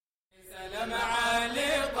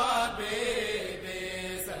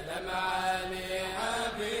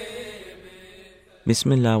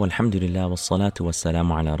Bismillah walhamdulillah wassalatu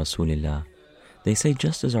wassalamu ala rasulillah. They say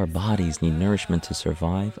just as our bodies need nourishment to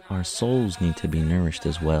survive, our souls need to be nourished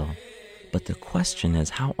as well. But the question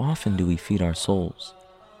is, how often do we feed our souls?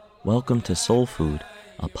 Welcome to Soul Food,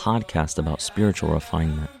 a podcast about spiritual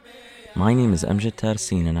refinement. My name is Amjad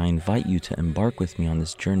Tarsin, and I invite you to embark with me on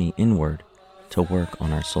this journey inward to work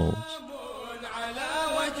on our souls.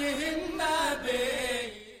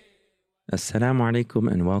 Assalamu alaikum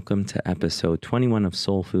and welcome to episode 21 of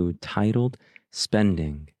Soul Food, titled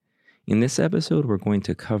Spending. In this episode, we're going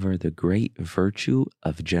to cover the great virtue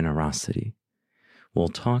of generosity. We'll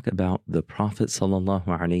talk about the Prophet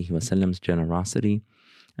ﷺ's generosity,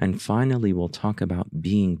 and finally we'll talk about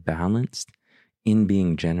being balanced in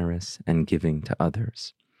being generous and giving to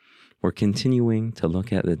others. We're continuing to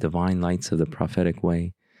look at the Divine Lights of the Prophetic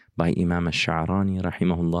Way by Imam Ash-Sha'rani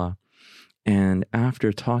rahimahullah. And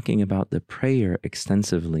after talking about the prayer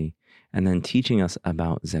extensively and then teaching us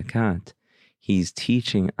about zakat, he's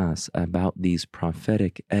teaching us about these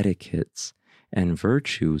prophetic etiquettes and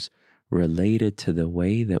virtues related to the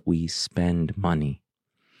way that we spend money.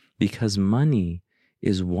 Because money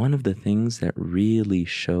is one of the things that really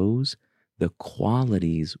shows the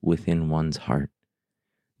qualities within one's heart.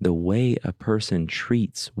 The way a person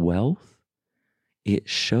treats wealth, it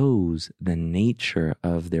shows the nature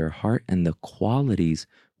of their heart and the qualities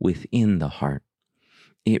within the heart.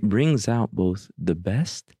 It brings out both the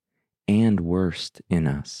best and worst in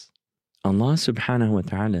us. Allah subhanahu wa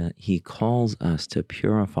ta'ala, He calls us to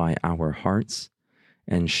purify our hearts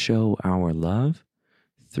and show our love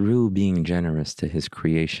through being generous to His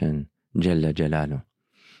creation, Jalla Jalaluh.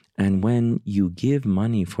 And when you give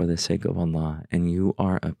money for the sake of Allah and you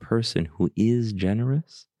are a person who is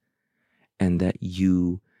generous, and that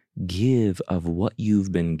you give of what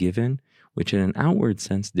you've been given, which in an outward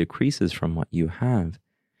sense decreases from what you have,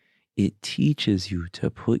 it teaches you to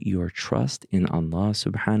put your trust in Allah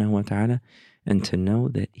subhanahu wa ta'ala and to know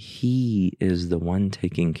that He is the one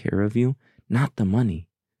taking care of you, not the money.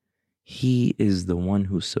 He is the one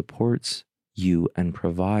who supports you and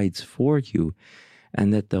provides for you,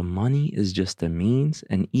 and that the money is just a means,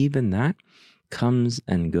 and even that comes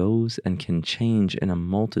and goes and can change in a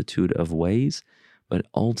multitude of ways, but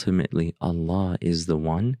ultimately Allah is the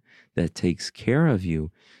one that takes care of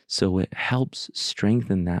you, so it helps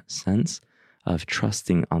strengthen that sense of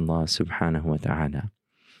trusting Allah subhanahu wa ta'ala.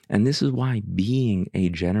 And this is why being a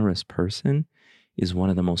generous person is one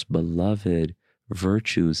of the most beloved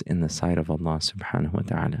virtues in the sight of Allah subhanahu wa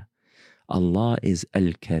ta'ala. Allah is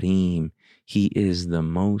Al-Kareem. He is the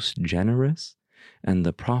most generous. And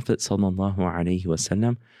the Prophet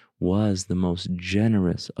ﷺ was the most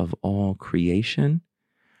generous of all creation.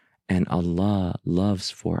 And Allah loves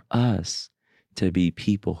for us to be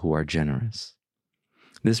people who are generous.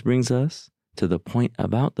 This brings us to the point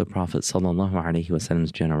about the Prophet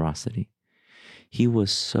ﷺ's generosity. He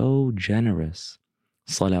was so generous,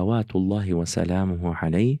 salawatullahi wa salamuhu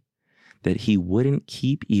alayhi, that he wouldn't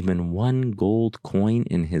keep even one gold coin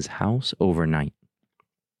in his house overnight.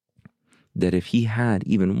 That if he had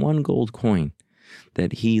even one gold coin,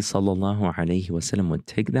 that he sallallahu alayhi wasallam would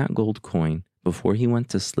take that gold coin before he went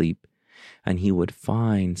to sleep, and he would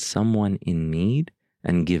find someone in need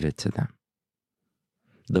and give it to them.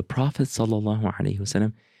 The Prophet sallallahu alayhi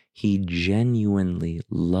wasallam, he genuinely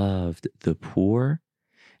loved the poor,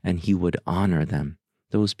 and he would honor them,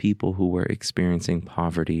 those people who were experiencing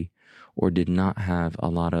poverty or did not have a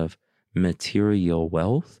lot of material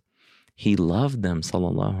wealth. He loved them,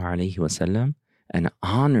 sallallahu alayhi wasallam, and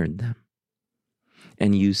honored them.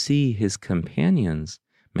 And you see his companions,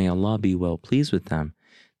 may Allah be well pleased with them,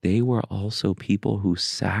 they were also people who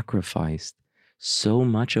sacrificed so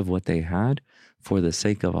much of what they had for the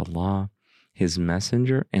sake of Allah, His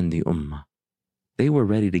Messenger, and the Ummah. They were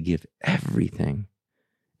ready to give everything.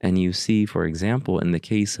 And you see, for example, in the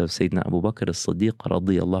case of Sayyidina Abu Bakr as-Siddiq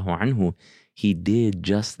radiyallahu anhu, he did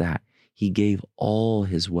just that. He gave all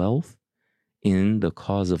his wealth in the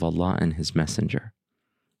cause of Allah and His Messenger.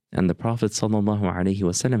 And the Prophet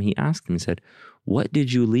ﷺ, he asked him, he said, what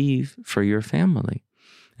did you leave for your family?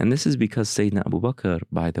 And this is because Sayyidina Abu Bakr,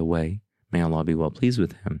 by the way, may Allah be well pleased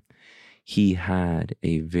with him, he had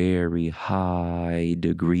a very high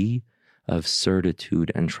degree of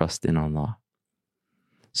certitude and trust in Allah.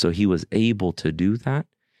 So he was able to do that,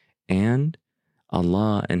 and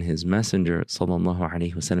Allah and His Messenger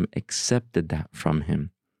ﷺ accepted that from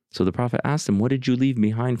him. So the Prophet asked him, what did you leave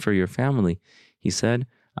behind for your family? He said,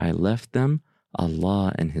 I left them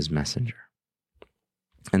Allah and His Messenger.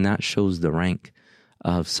 And that shows the rank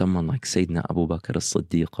of someone like Sayyidina Abu Bakr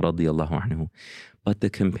as-Siddiq radiyallahu anhu. But the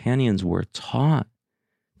companions were taught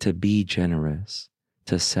to be generous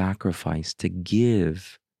to sacrifice, to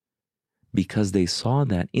give, because they saw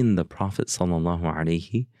that in the Prophet sallallahu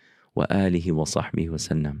alaihi wa alihi wa sahbihi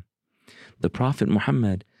wasallam. The Prophet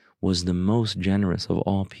Muhammad was the most generous of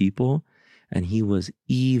all people, and he was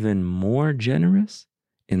even more generous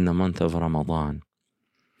in the month of Ramadan.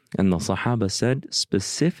 And the Sahaba said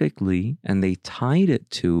specifically, and they tied it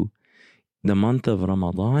to the month of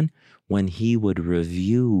Ramadan, when he would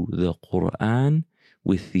review the Quran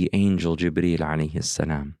with the angel Jibreel alayhi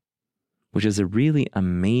salam, which is a really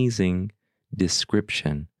amazing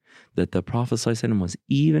description that the Prophet ﷺ was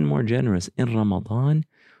even more generous in Ramadan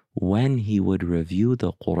when he would review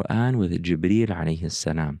the Quran with Jibreel alayhi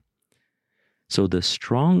salam. So the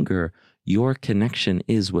stronger your connection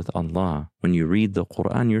is with Allah, when you read the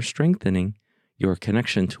Quran, you're strengthening your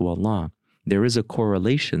connection to Allah. There is a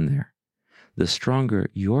correlation there. The stronger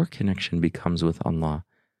your connection becomes with Allah,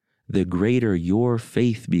 the greater your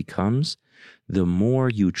faith becomes, the more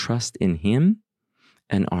you trust in Him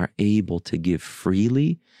and are able to give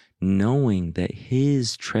freely, knowing that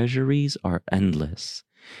His treasuries are endless.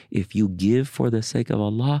 If you give for the sake of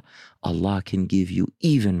Allah, Allah can give you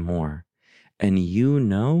even more. And you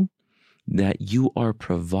know that you are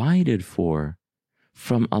provided for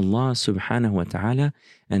from Allah subhanahu wa ta'ala,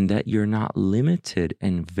 and that you're not limited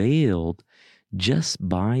and veiled just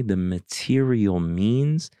by the material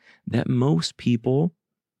means that most people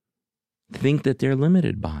think that they're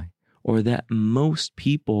limited by, or that most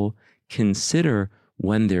people consider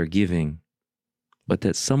when they're giving. But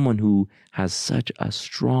that someone who has such a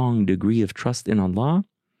strong degree of trust in Allah,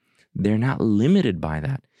 they're not limited by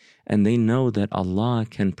that. And they know that Allah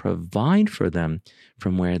can provide for them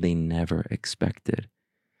from where they never expected.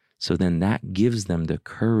 So then that gives them the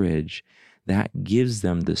courage, that gives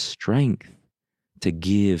them the strength to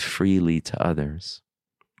give freely to others.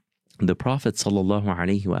 The Prophet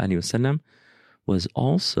ﷺ was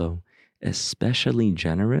also especially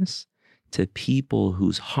generous to people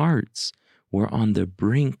whose hearts were on the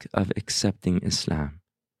brink of accepting Islam,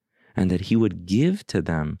 and that he would give to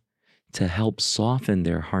them to help soften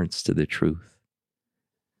their hearts to the truth.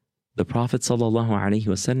 The Prophet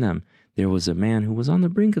ﷺ, there was a man who was on the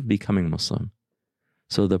brink of becoming Muslim.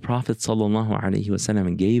 So the Prophet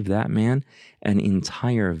ﷺ gave that man an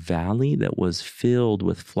entire valley that was filled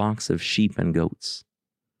with flocks of sheep and goats.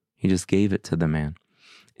 He just gave it to the man.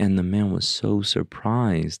 And the man was so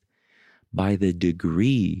surprised by the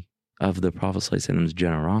degree of the Prophet ﷺ's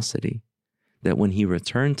generosity that when he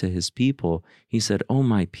returned to his people, he said, "Oh,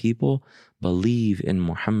 my people, believe in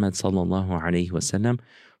Muhammad ﷺ,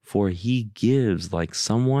 for he gives like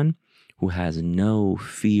someone who has no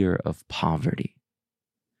fear of poverty."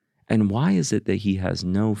 And why is it that he has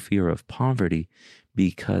no fear of poverty?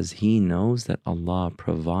 Because he knows that Allah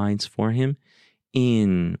provides for him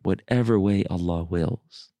in whatever way Allah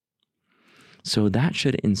wills. So that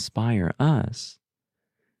should inspire us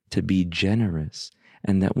to be generous,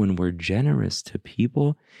 and that when we're generous to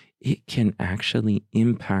people, it can actually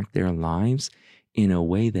impact their lives in a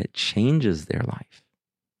way that changes their life.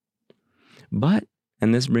 But,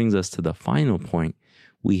 and this brings us to the final point,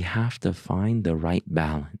 we have to find the right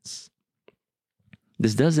balance.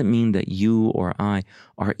 This doesn't mean that you or I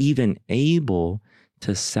are even able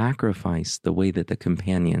to sacrifice the way that the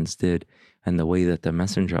companions did and the way that the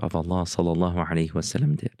Messenger of Allah sallallahu alaihi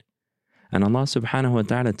wasallam did. And Allah subhanahu wa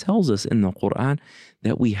ta'ala tells us in the Quran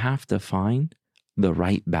that we have to find the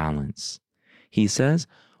right balance. He says,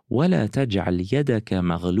 وَلَا تَجْعَلْ يَدَكَ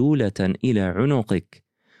مَغْلُولَةً إِلَى عُنُقِكَ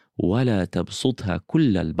وَلَا تَبْسُطْهَا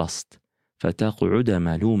كُلَّ الْبَسْطِ فَتَقْعُدَ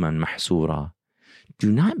مَلُومًا مَحْسُورًا.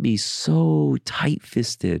 Do not be so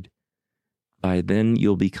tight-fisted, by then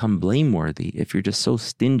you'll become blameworthy if you're just so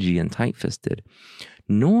stingy and tight-fisted.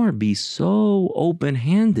 Nor be so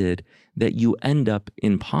open-handed that you end up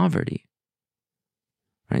in poverty.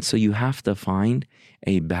 Right? So you have to find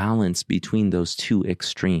a balance between those two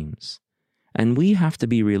extremes. And we have to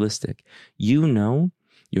be realistic. You know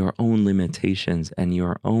your own limitations and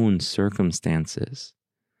your own circumstances.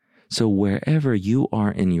 So wherever you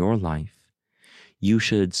are in your life, you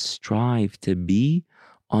should strive to be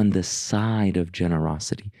on the side of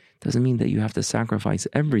generosity. Doesn't mean that you have to sacrifice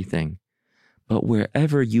everything, but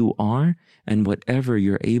wherever you are and whatever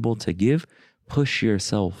you're able to give, push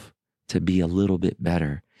yourself to be a little bit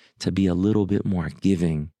better, to be a little bit more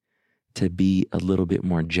giving, to be a little bit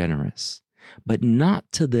more generous, but not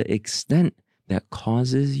to the extent that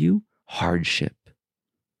causes you hardship.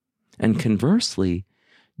 And conversely,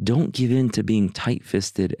 don't give in to being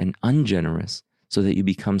tight-fisted and ungenerous so that you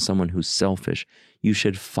become someone who's selfish. You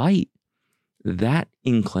should fight that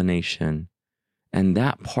inclination and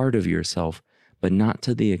that part of yourself but not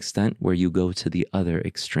to the extent where you go to the other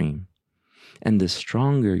extreme. And the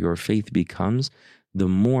stronger your faith becomes, the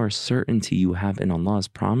more certainty you have in Allah's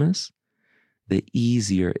promise, the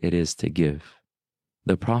easier it is to give.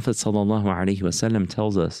 The Prophet ﷺ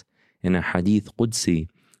tells us in a hadith Qudsi,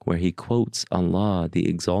 where he quotes Allah the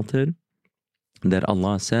Exalted, that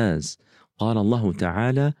Allah says, قال الله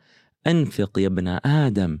تعالى أنفق يا ابن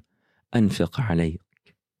آدم أنفق عليك.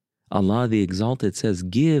 Allah the Exalted says,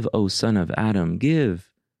 give, O son of Adam, give,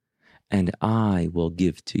 and I will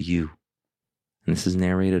give to you. And this is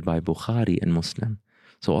narrated by Bukhari and Muslim.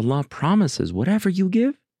 So Allah promises whatever you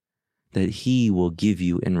give, that He will give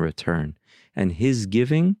you in return. And His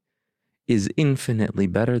giving is infinitely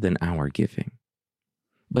better than our giving.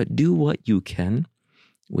 But do what you can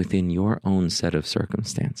within your own set of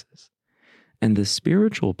circumstances. And the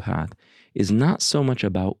spiritual path is not so much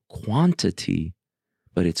about quantity,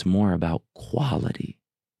 but it's more about quality.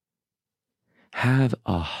 Have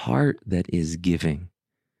a heart that is giving.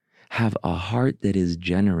 Have a heart that is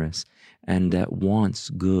generous and that wants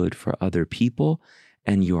good for other people,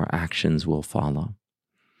 and your actions will follow.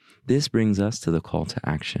 This brings us to the call to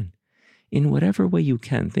action. In whatever way you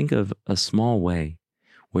can, think of a small way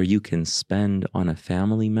where you can spend on a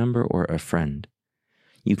family member or a friend.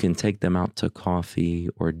 You can take them out to coffee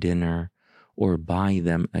or dinner or buy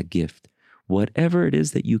them a gift. Whatever it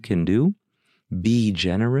is that you can do, be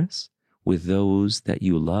generous with those that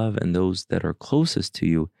you love and those that are closest to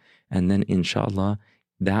you. And then inshallah,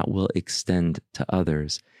 that will extend to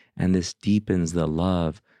others. And this deepens the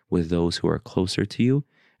love with those who are closer to you.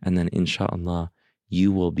 And then inshallah,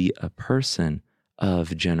 you will be a person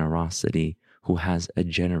of generosity who has a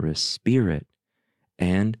generous spirit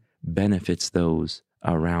and benefits those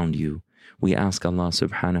around you. We ask Allah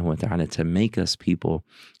subhanahu wa ta'ala to make us people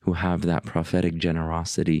who have that prophetic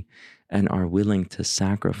generosity and are willing to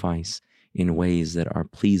sacrifice in ways that are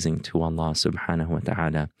pleasing to Allah subhanahu wa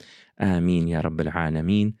ta'ala. Ameen ya Rabbil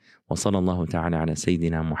Alameen. Wa sallallahu ta'ala ala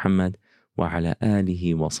Sayyidina Muhammad wa ala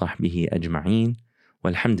alihi wa sahbihi ajma'een.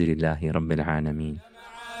 Walhamdulillahi Rabbil Alameen.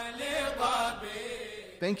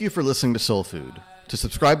 Thank you for listening to Soul Food. To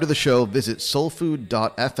subscribe to the show, visit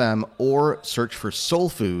soulfood.fm or search for Soul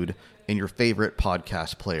Food in your favorite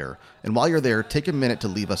podcast player. And while you're there, take a minute to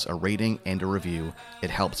leave us a rating and a review.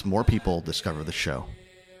 It helps more people discover the show.